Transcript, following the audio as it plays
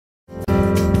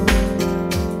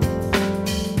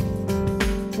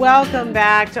Welcome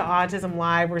back to Autism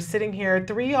Live. We're sitting here,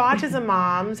 three autism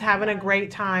moms, having a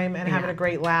great time and having a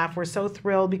great laugh. We're so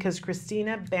thrilled because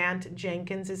Kristina Bant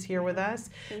Jenkins is here with us,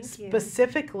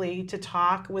 specifically to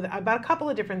talk about a couple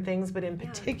of different things, but in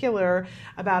particular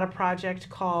about a project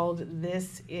called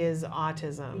This Is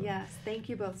Autism. Yes, thank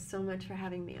you both so much for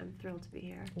having me. I'm thrilled to be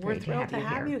here. We're thrilled to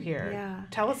have you here. Yeah.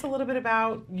 Tell us a little bit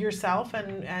about yourself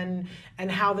and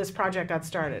how this project got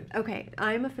started. Okay,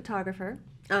 I'm a photographer.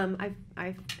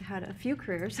 I've had a few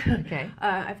careers. Okay.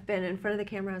 I've been in front of the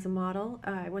camera as a model.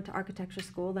 I went to architecture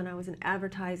school, then I was in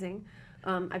advertising.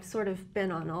 I've sort of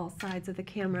been on all sides of the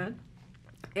camera.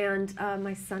 And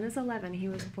my son is 11. He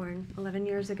was born 11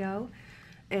 years ago,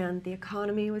 and the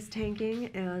economy was tanking.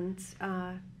 And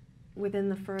within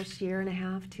the first year and a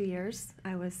half, 2 years,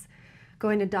 I was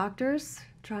going to doctors,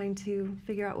 trying to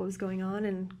figure out what was going on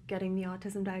and getting the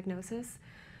autism diagnosis.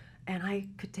 And I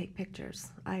could take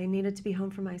pictures. I needed to be home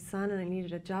for my son, and I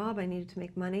needed a job. I needed to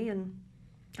make money, and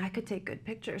I could take good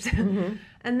pictures.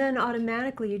 And then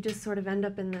automatically you just sort of end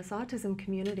up in this autism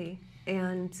community,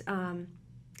 and I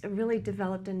really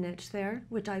developed a niche there,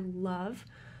 which I love.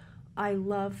 I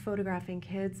love photographing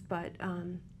kids, but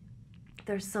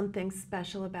there's something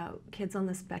special about kids on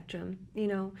the spectrum. You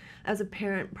know, as a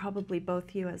parent, probably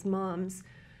both you as moms,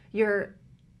 you're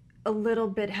a little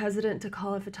bit hesitant to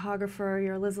call a photographer.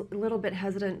 You're a little bit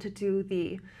hesitant to do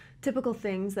the typical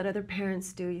things that other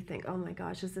parents do. You think, oh my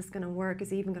gosh, is this going to work? Is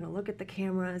he even going to look at the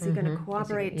camera? Is he going to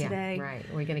cooperate today? Right.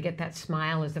 Are we going to get that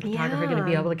smile? Is the photographer going to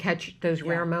be able to catch those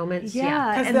rare moments?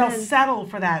 Yeah. Because they'll settle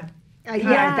for that.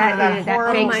 That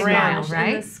horrible fake smile,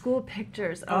 right? And the school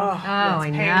pictures.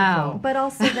 I know. But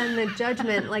also then the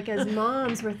judgment, like as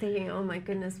moms, we're thinking, oh my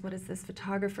goodness, what is this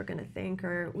photographer going to think?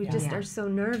 Or we just are so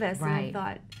nervous. And I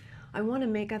thought, I want to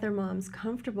make other moms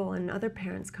comfortable and other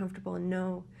parents comfortable and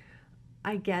know,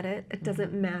 I get it. It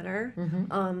doesn't matter.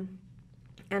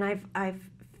 And I've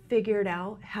figured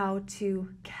out how to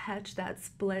catch that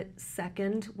split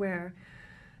second where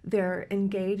they're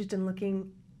engaged and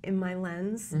looking in my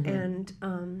lens, and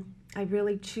I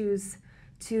really choose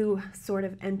to sort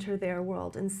of enter their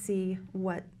world and see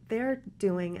what they're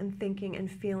doing and thinking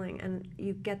and feeling, and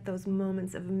you get those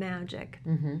moments of magic.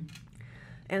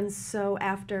 And so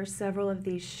after several of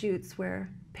these shoots where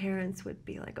parents would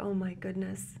be like, oh my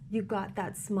goodness, you got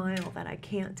that smile that I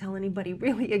can't tell anybody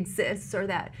really exists, or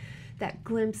that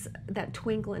glimpse, that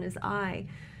twinkle in his eye,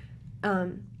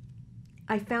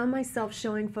 I found myself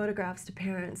showing photographs to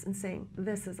parents and saying,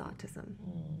 this is autism.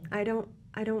 I don't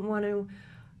want to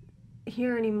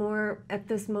hear anymore at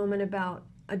this moment about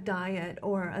a diet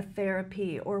or a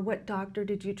therapy or what doctor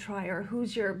did you try or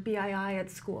who's your BII at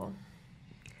school.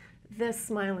 This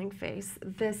smiling face,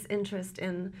 this interest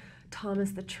in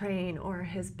Thomas the Train or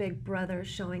his big brother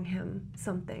showing him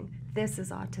something, this is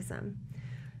autism.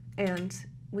 And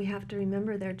we have to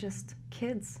remember they're just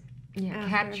kids. Yeah,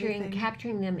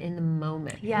 capturing them in the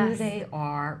moment, who they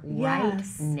are right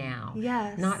now.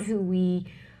 Not who we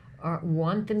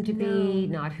want them to be,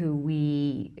 not who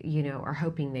we, are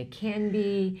hoping they can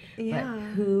be, but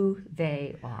who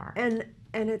they are.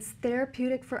 And it's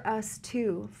therapeutic for us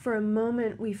too. For a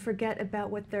moment we forget about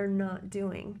what they're not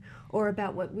doing, or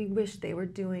about what we wish they were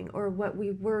doing, or what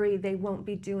we worry they won't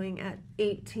be doing at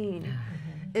 18.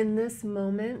 In this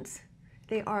moment,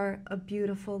 they are a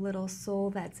beautiful little soul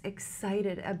that's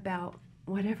excited about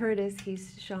whatever it is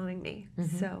he's showing me.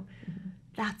 So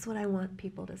that's what I want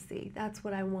people to see. That's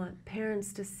what I want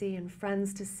parents to see and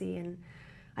friends to see. And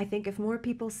I think if more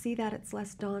people see that, it's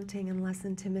less daunting and less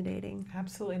intimidating.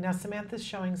 Absolutely. Now, Samantha's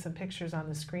showing some pictures on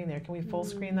the screen there. Can we full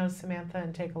screen those, Samantha,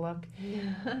 and take a look?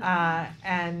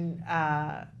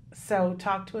 So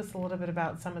talk to us a little bit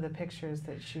about some of the pictures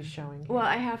that she's showing here. Well,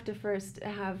 I have to first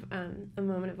have a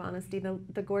moment of honesty.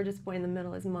 The gorgeous boy in the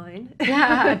middle is mine.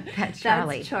 That's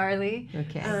Charlie. That's Charlie.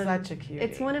 Okay. Such a cutie.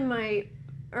 It's one of my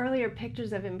earlier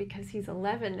pictures of him because he's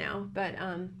 11 now, but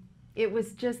it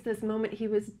was just this moment. He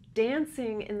was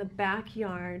dancing in the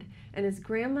backyard, and his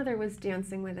grandmother was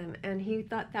dancing with him, and he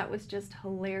thought that was just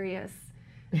hilarious.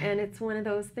 And it's one of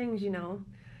those things, you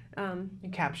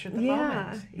captured the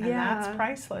moment, and that's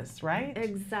priceless, right?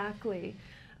 Exactly.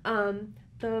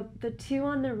 The two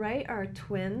on the right are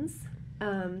twins,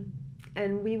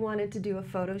 and we wanted to do a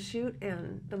photo shoot,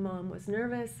 and the mom was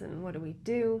nervous, and what do we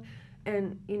do?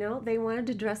 And they wanted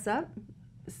to dress up,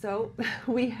 so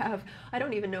we have, I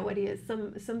don't even know what he is,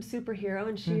 some superhero,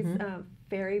 and she's a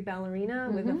fairy ballerina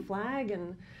with a flag,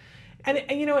 and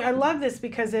I love this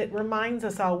because it reminds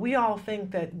us all, we all think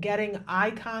that getting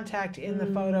eye contact in the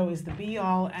photo is the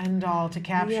be-all, end-all to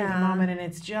capture the moment, and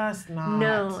it's just not.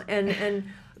 No, and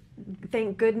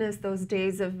thank goodness those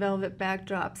days of velvet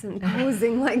backdrops and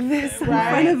posing like this in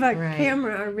front of a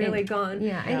camera are really gone.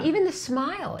 Yeah, and even the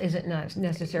smile isn't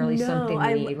necessarily something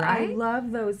we need, right? I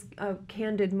love those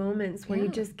candid moments where you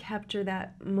just capture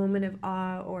that moment of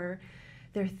awe, or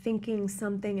they're thinking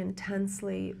something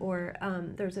intensely, or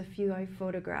there's a few I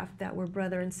photographed that were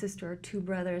brother and sister, or two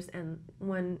brothers, and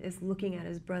one is looking at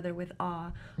his brother with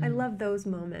awe. I love those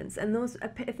moments, and I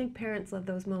think parents love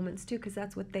those moments too, because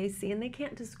that's what they see, and they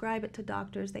can't describe it to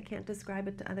doctors, they can't describe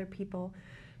it to other people.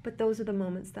 But those are the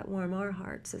moments that warm our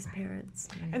hearts as parents.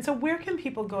 And so where can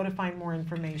people go to find more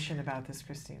information about this,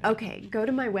 Kristina? Okay, go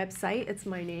to my website. It's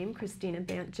my name,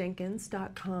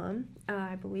 KristinaBantJenkins.com.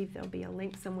 I believe there'll be a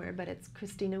link somewhere, but it's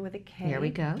Kristina with a K. There we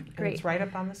go. Great. And it's right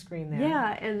up on the screen there.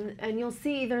 Yeah, and you'll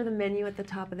see either the menu at the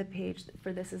top of the page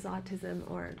for This is Autism,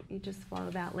 or you just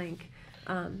follow that link.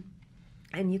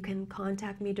 And you can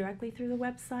contact me directly through the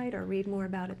website or read more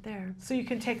about it there. So you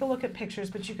can take a look at pictures,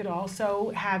 but you could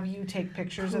also have you take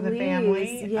pictures of the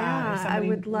family. Yeah, if somebody I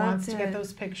would love wants to get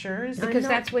those pictures. Because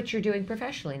that's what you're doing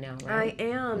professionally now, right? I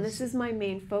am. This is my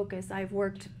main focus. I've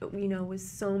worked, with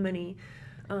so many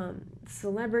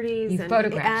celebrities. You and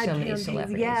photographed so many campaigns.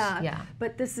 celebrities. Yeah.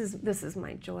 But this is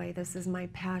my joy. This is my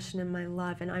passion and my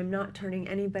love, and I'm not turning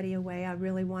anybody away. I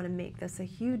really want to make this a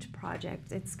huge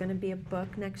project. It's going to be a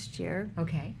book next year.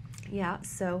 Okay. Yeah,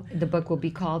 so the book will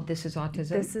be called This is Autism?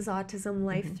 This is Autism,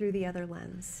 Life Through the Other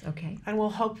Lens. Okay. And we'll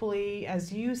hopefully,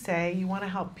 as you say, you want to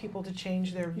help people to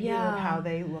change their view of how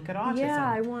they look at autism.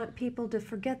 Yeah, I want people to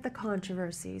forget the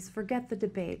controversies, forget the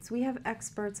debates. We have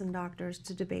experts and doctors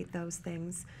to debate those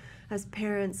things. As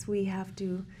parents, we have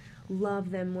to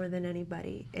love them more than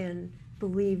anybody and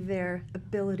believe their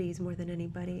abilities more than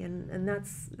anybody, and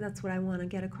that's what I want to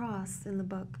get across in the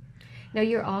book. Now,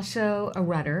 you're also a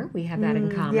runner. We have that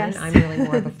in common. Yes. I'm really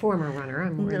more of a former runner.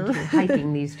 I'm more into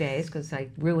hiking these days because I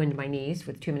ruined my knees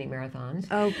with too many marathons.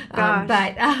 Oh, gosh.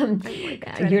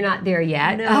 But you're not there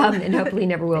yet, and hopefully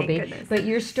never will be. Goodness. But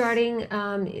you're starting,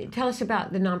 tell us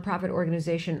about the nonprofit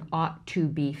organization Ought to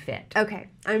Be Fit. Okay.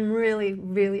 I'm really,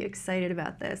 really excited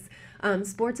about this.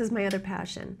 Sports is my other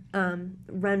passion.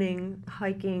 Running,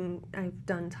 hiking, I've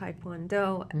done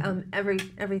Taekwondo,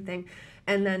 everything.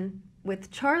 And then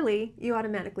with Charlie, you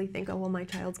automatically think, oh, well, my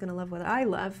child's going to love what I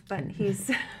love. But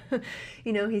he's,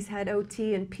 he's had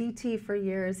OT and PT for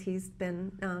years. He's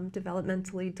been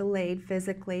developmentally delayed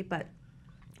physically, but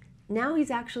now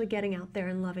he's actually getting out there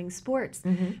and loving sports.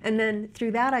 And then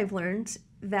through that, I've learned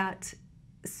that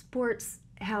sports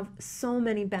have so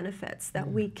many benefits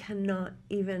that we cannot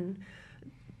even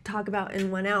talk about in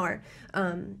 1 hour.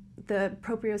 The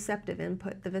proprioceptive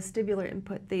input, the vestibular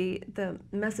input, the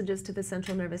messages to the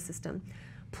central nervous system.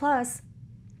 Plus,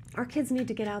 our kids need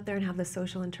to get out there and have the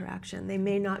social interaction they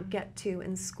may not get to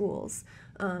in schools.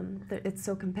 It's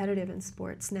so competitive in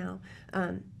sports now.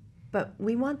 But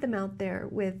we want them out there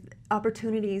with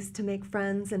opportunities to make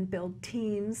friends and build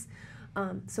teams.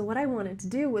 So what I wanted to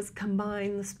do was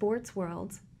combine the sports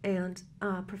world and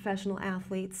professional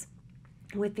athletes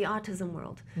with the autism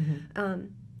world.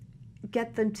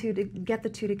 Get the two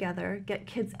together, get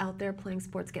kids out there playing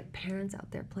sports, get parents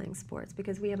out there playing sports,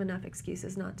 because we have enough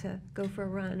excuses not to go for a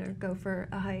run or go for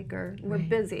a hike, or we're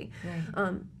busy.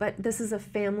 But this is a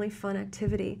family fun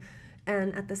activity,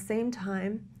 and at the same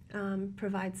time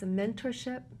provide some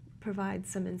mentorship, provide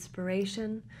some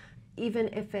inspiration, even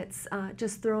if it's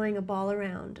just throwing a ball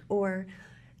around or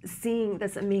seeing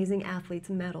this amazing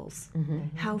athlete's medals.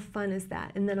 How fun is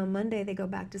that? And then on Monday they go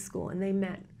back to school and they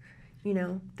met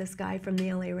this guy from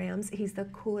the LA Rams. He's the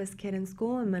coolest kid in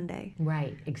school on Monday.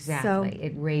 Right, exactly. So,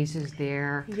 it raises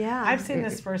their... Yeah. I've seen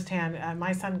this firsthand.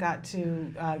 My son got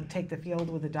to take the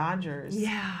field with the Dodgers.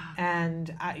 Yeah.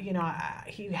 And,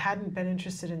 he hadn't been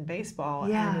interested in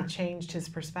baseball, and it changed his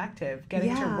perspective.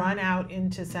 Getting to run out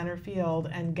into center field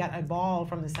and get a ball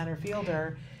from the center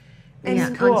fielder.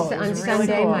 And cool. On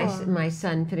Sunday, my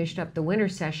son finished up the winter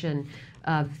session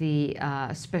of the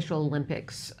Special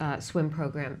Olympics swim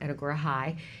program at Agora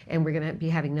High, and we're going to be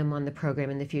having them on the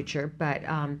program in the future. But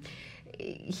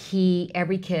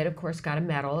every kid, of course, got a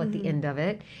medal at the end of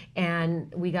it,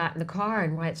 and we got in the car,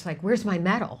 and Wyatt's like, "Where's my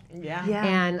medal?" Yeah. it's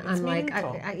And I'm like,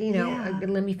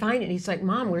 let me find it. And he's like,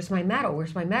 "Mom, where's my medal?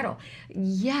 Where's my medal?"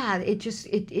 Yeah,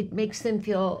 it makes them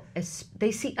feel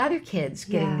they see other kids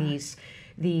getting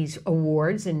these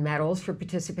awards and medals for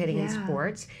participating in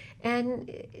sports,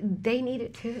 and they need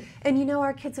it too. And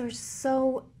our kids are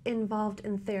so involved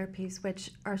in therapies,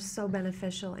 which are so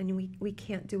beneficial, and we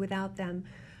can't do without them.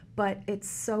 But it's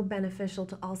so beneficial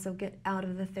to also get out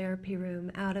of the therapy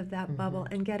room, out of that bubble,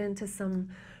 and get into some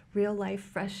real life,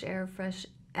 fresh air, fresh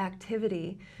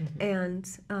activity. And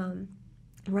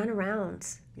run around.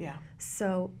 Yeah.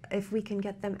 So if we can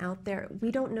get them out there, we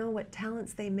don't know what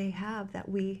talents they may have that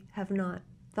we have not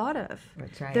thought of.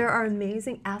 That's right. There are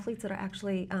amazing athletes that are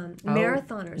actually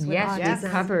marathoners with autism. Yes,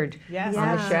 covered on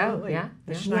the show. Yeah,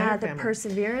 the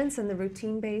perseverance and the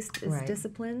routine-based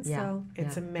disciplines. Yeah. So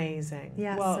it's amazing.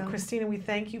 Yeah, well, so. Kristina, we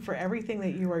thank you for everything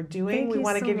that you are doing. Thank we you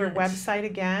want to so give your much. website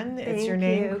again. It's your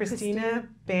name,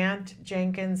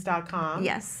 KristinaBantJenkins.com.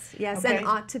 Yes, Okay. and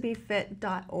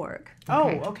ought-to-be-fit.org. Oh,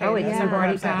 okay. Oh, That's you've our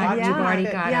already website. got. You've already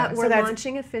got. Yeah, it. we're So that's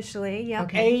launching officially. Yep.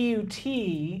 Okay. AUT.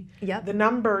 Yep. The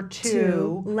number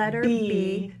 2. Letter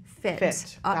B. Fit.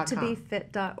 Fit.com.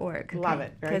 Ought-to-be-fit.org. Love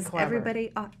it. Very clever. Because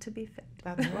everybody ought to be fit.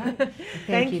 That's right.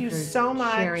 Thank you so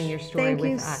much. Sharing your story Thank with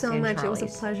you us so and much. Charlie's. It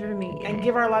was a pleasure to meet you. And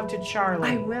give our love to Charlie.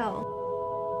 I will.